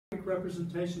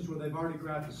representations where they've already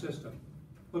graphed the system.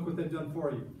 Look what they've done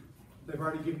for you. They've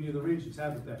already given you the regions,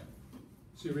 haven't they?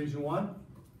 See region 1,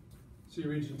 see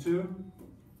region 2,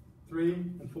 3,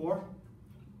 and 4.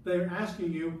 They're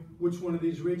asking you which one of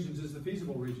these regions is the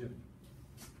feasible region.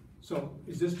 So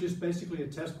is this just basically a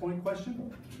test point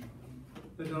question?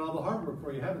 They've done all the hard work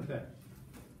for you, haven't they?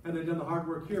 And they've done the hard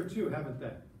work here too, haven't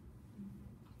they?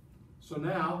 So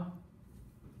now,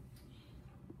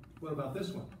 what about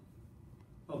this one?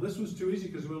 Oh, this one's too easy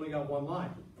because we only got one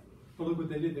line. But look what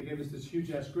they did. They gave us this huge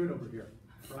ass grid over here,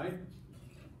 right?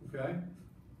 Okay,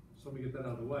 so let me get that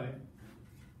out of the way.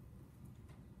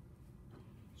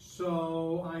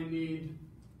 So I need,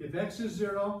 if x is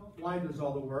 0, y does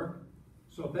all the work.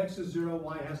 So if x is 0,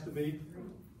 y has to be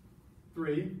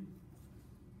 3.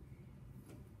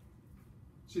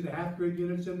 See the half grid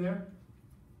units in there?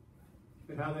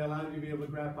 And how they allow you to be able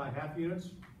to graph by half units?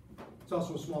 It's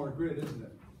also a smaller grid, isn't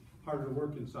it? Harder to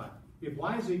work inside. If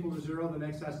y is equal to 0, then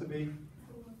x has to be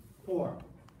 4.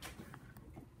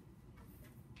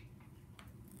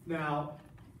 Now,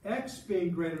 x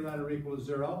being greater than or equal to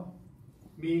 0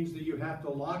 means that you have to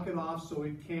lock it off so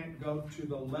it can't go to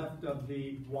the left of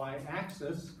the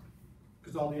y-axis,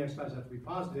 because all the x values have to be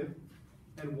positive.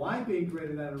 And y being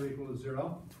greater than or equal to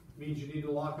 0 means you need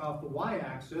to lock off the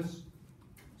y-axis.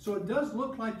 So it does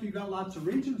look like you've got lots of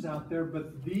regions out there,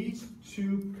 but these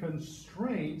two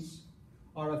constraints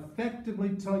are effectively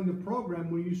telling the program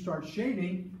when you start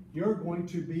shading, you're going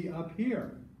to be up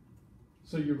here.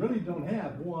 So you really don't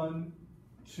have 1,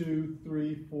 2,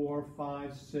 3, 4,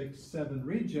 5, 6, 7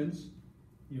 regions.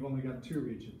 You've only got 2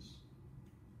 regions.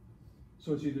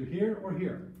 So it's either here or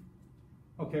here.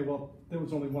 Okay, well, there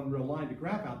was only one real line to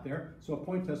graph out there, so a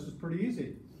point test was pretty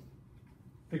easy.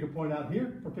 Pick a point out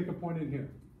here or pick a point in here.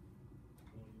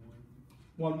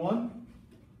 1, 1,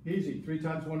 easy. 3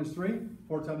 times 1 is 3,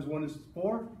 4 times 1 is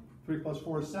 4, 3 plus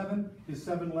 4 is 7. Is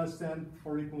 7 less than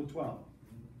or equal to 12?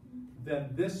 Then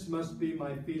this must be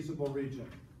my feasible region.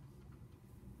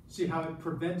 See how it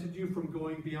prevented you from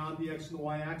going beyond the x and the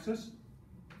y-axis?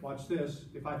 Watch this.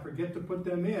 If I forget to put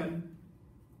them in,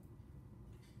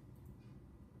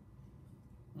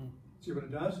 see what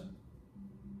it does?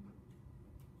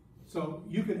 So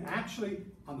you could actually,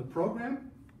 on the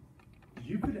program,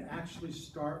 you could actually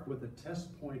start with a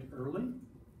test point early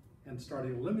and start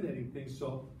eliminating things.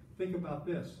 So think about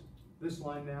this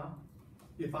line now.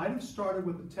 If I'd have started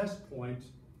with a test point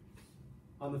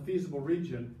on the feasible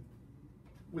region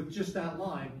with just that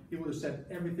line, it would have said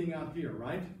everything out here,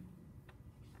 right?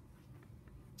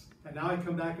 And now I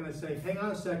come back and I say, hang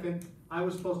on a second, I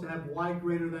was supposed to have y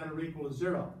greater than or equal to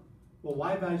 0. Well,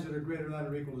 y values that are greater than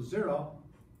or equal to 0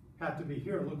 have to be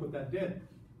here. And look what that did.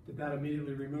 Did that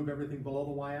immediately remove everything below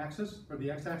the y-axis or the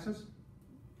x-axis?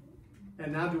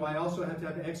 And now do I also have to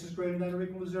have x is greater than or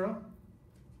equal to 0?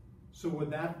 So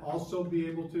would that also be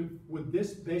able to, would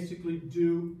this basically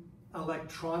do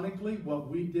electronically what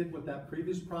we did with that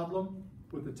previous problem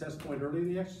with the test point early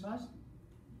in the exercise?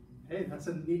 Hey, that's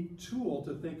a neat tool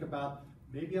to think about.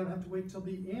 Maybe I don't have to wait till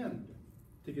the end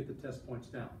to get the test points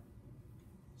down.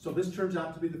 So this turns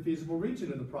out to be the feasible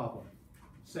region in the problem.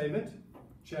 Save it,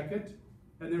 check it,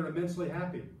 and they're immensely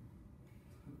happy.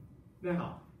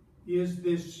 Now, is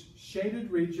this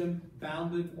shaded region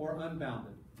bounded or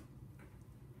unbounded?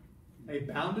 A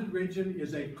bounded region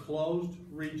is a closed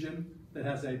region that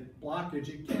has a blockage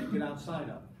it can't get outside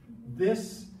of.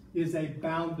 This is a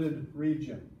bounded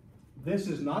region. This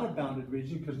is not a bounded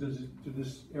region because does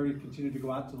this area continue to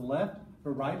go out to the left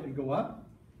or right and go up?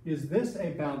 Is this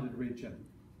a bounded region?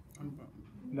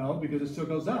 No, because it still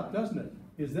goes up, doesn't it?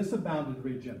 Is this a bounded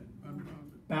region?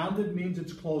 Bounded means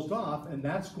it's closed off, and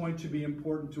that's going to be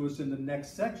important to us in the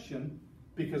next section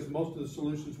because most of the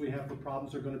solutions we have for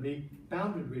problems are going to be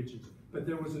bounded regions. But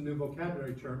there was a new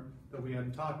vocabulary term that we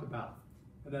hadn't talked about,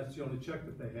 and that's the only check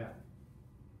that they had.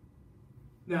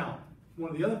 Now,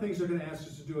 one of the other things they're going to ask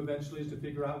us to do eventually is to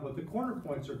figure out what the corner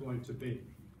points are going to be.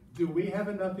 Do we have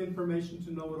enough information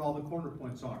to know what all the corner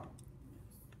points are?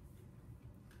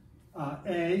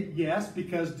 A, yes,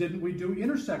 because didn't we do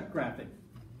intersect graphing?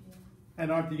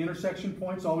 And aren't the intersection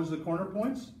points always the corner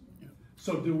points?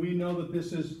 So do we know that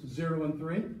this is 0 and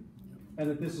 3? And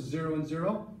that this is 0 and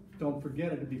 0? Don't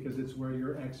forget it because it's where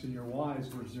your x and your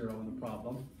y's were 0 in the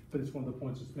problem, but it's one of the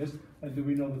points that's missed. And do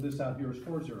we know that this out here is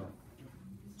 4, 0?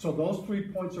 So those 3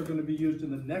 points are going to be used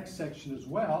in the next section as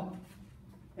well,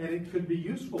 and it could be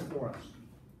useful for us.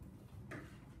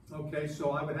 Okay,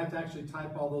 so I would have to actually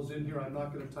type all those in here. I'm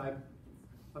not going to type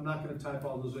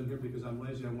all those in here because I'm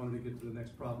lazy. I wanted to get to the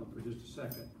next problem for just a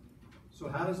second. So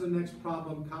how does the next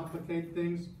problem complicate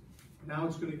things? Now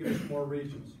it's going to give us more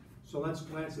regions. So let's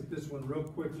glance at this one real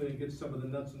quickly and get some of the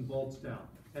nuts and bolts down.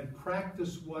 And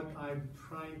practice what I'm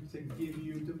trying to give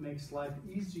you to make life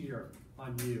easier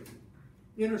on you.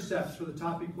 Intercepts for the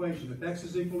top equation. If x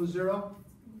is equal to 0,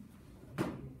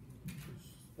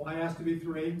 y has to be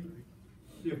 3.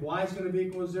 If y is going to be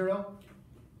equal to 0,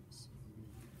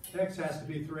 x has to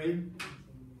be 3.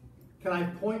 Can I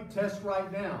point test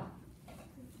right now?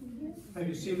 Have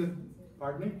you seen the,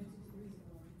 pardon me?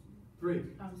 3.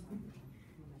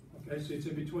 Okay, so it's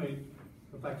in between.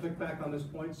 If I click back on this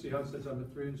point, see how it says I'm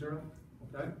at 3 and 0?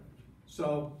 Okay?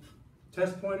 So,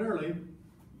 test point early.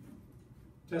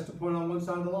 Test a point on one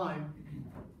side of the line.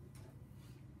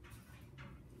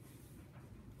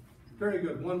 Very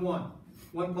good, 1, 1.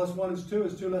 1 plus 1 is 2,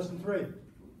 is 2 less than 3.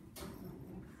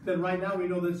 Then right now we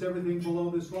know that it's everything below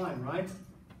this line, right?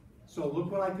 So look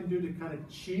what I can do to kind of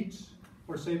cheat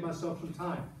or save myself some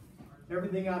time.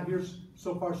 Everything out here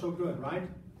so far so good, right?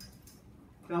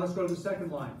 Now let's go to the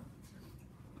second line.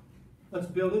 Let's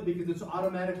build it because it's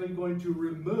automatically going to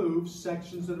remove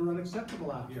sections that are unacceptable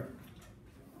out here.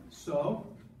 So,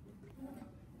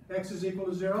 x is equal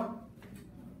to 0.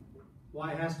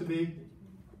 Y has to be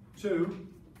 2.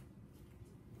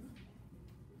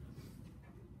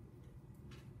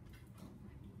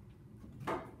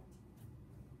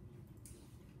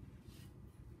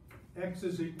 X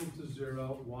is equal to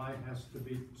 0, y has to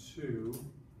be 2.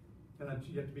 And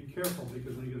you have to be careful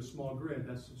because when you get a small grid,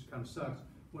 that just kind of sucks.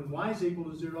 When y is equal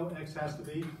to 0, x has to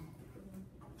be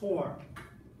 4.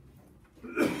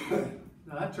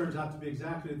 Now that turns out to be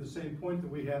exactly the same point that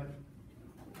we had.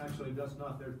 Actually, it does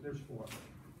not. There's 4.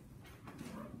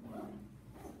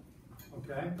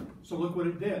 Okay, so look what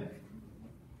it did.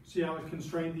 See how it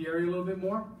constrained the area a little bit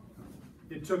more?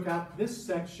 It took out this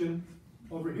section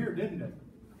over here, didn't it?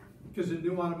 Because it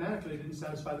knew automatically it didn't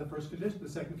satisfy the first condition, the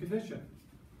second condition.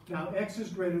 Now x is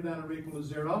greater than or equal to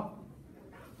 0.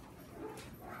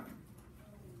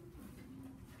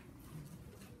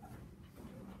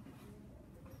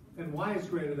 And y is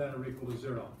greater than or equal to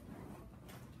 0.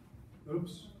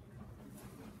 Oops.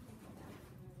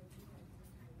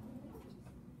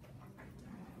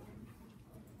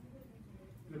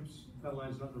 Oops, that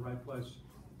line's not in the right place.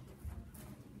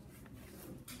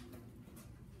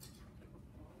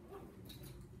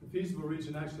 The feasible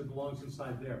region actually belongs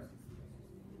inside there.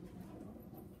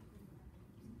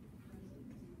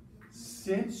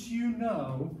 Since you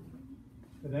know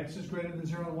that x is greater than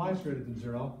 0 and y is greater than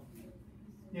 0,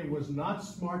 it was not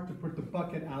smart to put the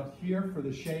bucket out here for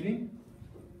the shading.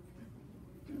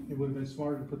 It would have been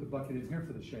smarter to put the bucket in here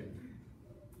for the shading.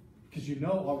 Because you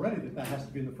know already that that has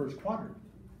to be in the first quadrant.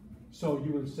 So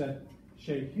you would have said,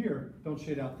 shade here, don't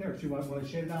shade out there. So you want to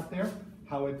shade it out there,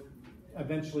 how it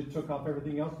eventually took off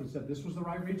everything else and said this was the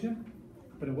right region,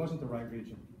 but it wasn't the right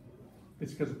region.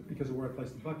 It's because of where I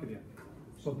placed the bucket in.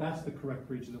 So that's the correct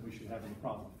region that we should have in the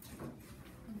problem.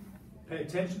 Pay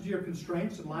attention to your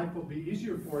constraints and life will be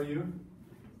easier for you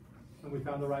when we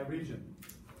found the right region.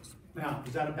 Now,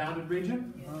 is that a bounded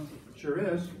region? Yes. Sure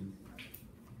is.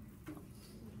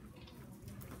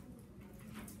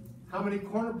 How many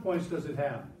corner points does it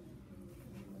have?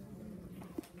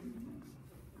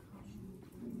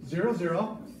 0,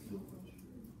 0,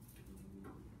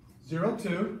 0,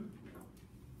 2,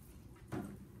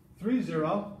 3,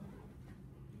 0.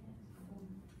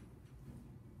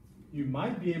 You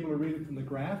might be able to read it from the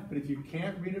graph, but if you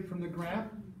can't read it from the graph,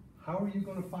 how are you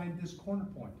going to find this corner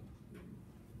point?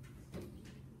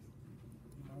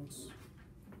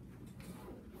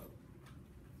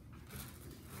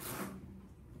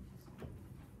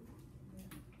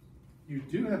 You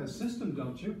do have a system,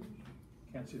 don't you?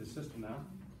 Can't see the system now.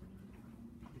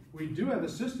 We do have a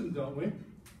system, don't we?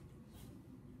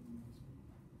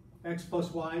 X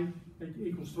plus y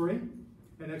equals 3,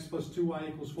 and x plus 2y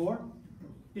equals 4.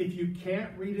 If you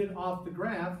can't read it off the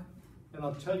graph, and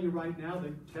I'll tell you right now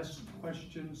that test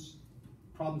questions,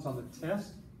 problems on the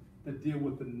test that deal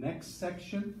with the next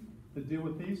section, that deal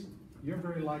with these, you're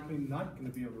very likely not going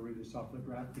to be able to read this off the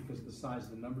graph because of the size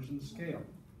of the numbers and the scale.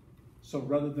 So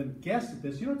rather than guess at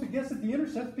this, you don't have to guess at the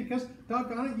intercepts because,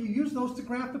 doggone it, you use those to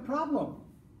graph the problem.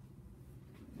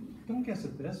 Don't guess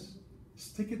at this.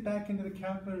 Stick it back into the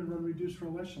calculator and run reduced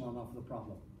row echelon off of the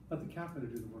problem. Let the calculator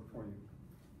do the work for you.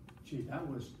 Gee, that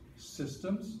was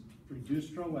systems,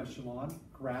 reduced row echelon,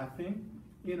 graphing,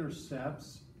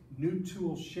 intercepts, new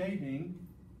tool shading.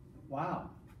 Wow.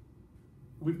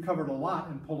 We've covered a lot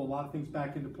and pulled a lot of things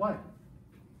back into play.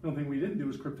 The only thing we didn't do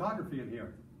is cryptography in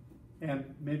here.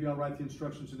 And maybe I'll write the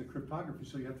instructions in the cryptography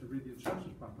so you have to read the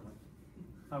instructions properly.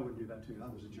 I wouldn't do that to you,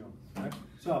 that was a joke. Right?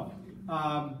 So,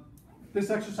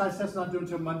 this exercise test's not due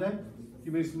until Monday.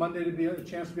 Give me Monday to be a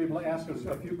chance to be able to ask us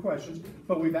a few questions.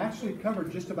 But we've actually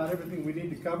covered just about everything we need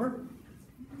to cover.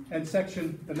 And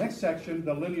the next section,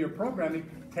 the linear programming,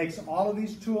 takes all of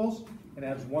these tools and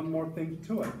adds one more thing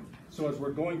to it. So as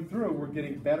we're going through, we're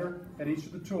getting better at each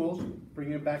of the tools,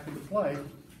 bringing them back into play,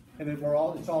 and then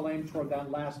it's all aimed toward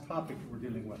that last topic that we're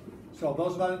dealing with. So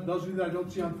those of you that I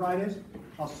don't see on Fridays,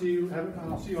 I'll see you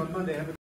on Monday.